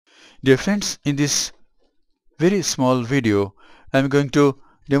Dear friends, in this very small video, I am going to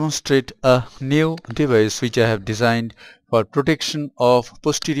demonstrate a new device which I have designed for protection of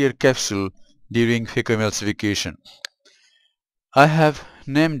posterior capsule during phacoemulsification. I have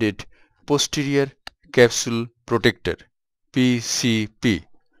named it Posterior Capsule Protector, PCP.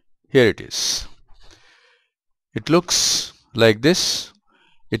 Here it is. It looks like this.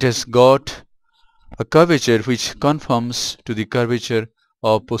 It has got a curvature which conforms to the curvature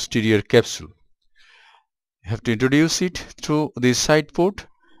of posterior capsule. You have to introduce it through the side port,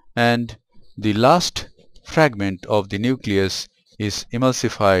 and the last fragment of the nucleus is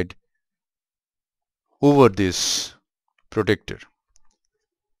emulsified over this protector.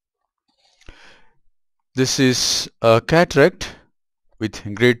 This is a cataract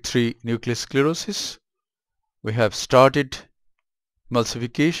with grade 3 nuclear sclerosis. We have started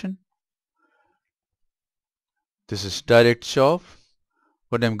emulsification. This is direct chop.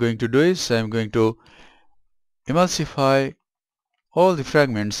 What I am going to do is I am going to emulsify all the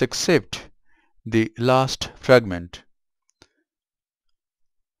fragments except the last fragment.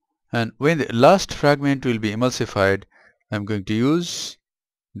 And when the last fragment will be emulsified, I am going to use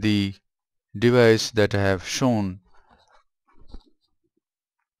the device that I have shown,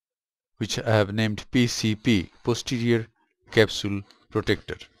 which I have named PCP, Posterior Capsule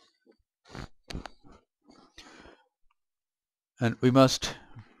Protector. And we must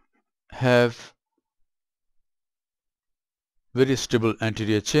have very stable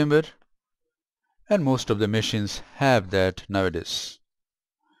anterior chamber, and most of the machines have that nowadays.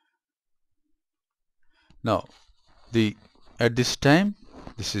 Now, at this time,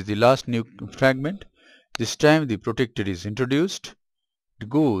 this is the last new fragment. This time the protector is introduced. It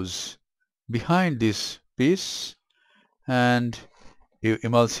goes behind this piece and you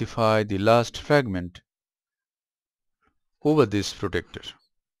emulsify the last fragment over this protector.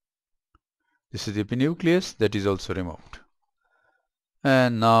 This is the epinucleus that is also removed.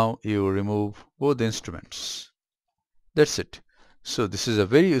 And now you remove both the instruments. That's it. So this is a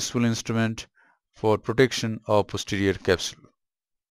very useful instrument for protection of posterior capsule.